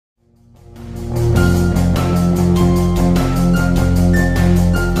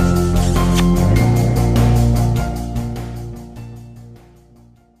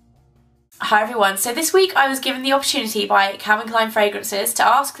Hi everyone, so this week I was given the opportunity by Calvin Klein Fragrances to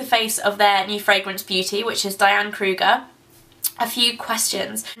ask the face of their new fragrance beauty, which is Diane Kruger, a few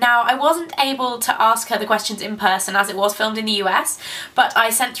questions. Now, I wasn't able to ask her the questions in person as it was filmed in the US, but I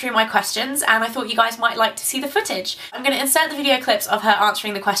sent through my questions and I thought you guys might like to see the footage. I'm going to insert the video clips of her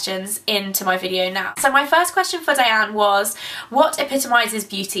answering the questions into my video now. So my first question for Diane was, what epitomises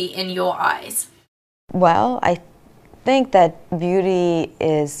beauty in your eyes? Well, I think that beauty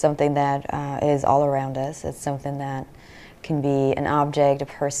is something that is all around us. It's something that can be an object, a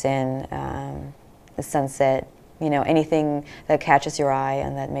person, a sunset, you know, anything that catches your eye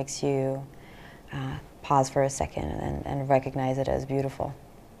and that makes you pause for a second and recognize it as beautiful.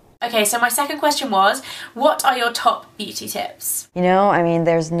 Okay, so my second question was, what are your top beauty tips? You know, I mean,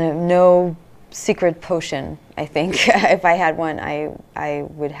 there's no secret potion, I think. If I had one, I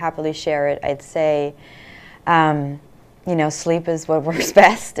would happily share it. I'd say, you know, sleep is what works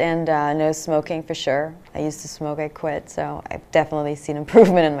best, and no smoking for sure. I used to smoke, I quit, so I've definitely seen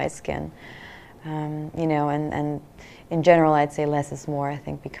improvement in my skin. You know, and in general, I'd say less is more. I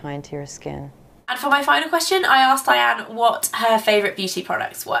think be kind to your skin. And for my final question, I asked Diane what her favourite beauty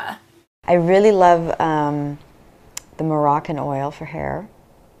products were. I really love the Moroccan oil for hair.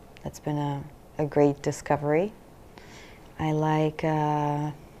 That's been a great discovery. I like,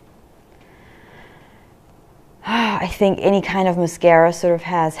 I think any kind of mascara sort of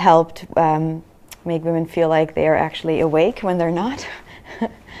has helped make women feel like they are actually awake when they're not.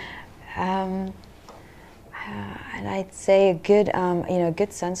 And I'd say a good, you know,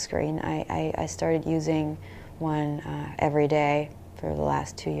 good sunscreen. I started using one every day for the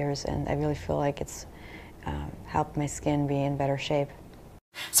last 2 years, and I really feel like it's helped my skin be in better shape.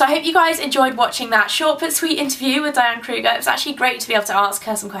 So I hope you guys enjoyed watching that short but sweet interview with Diane Kruger. It was actually great to be able to ask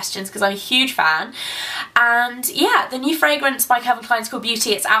her some questions because I'm a huge fan. And yeah, the new fragrance by Calvin Klein is called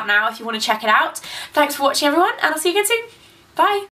Beauty. It's out now if you want to check it out. Thanks for watching everyone, and I'll see you again soon. Bye!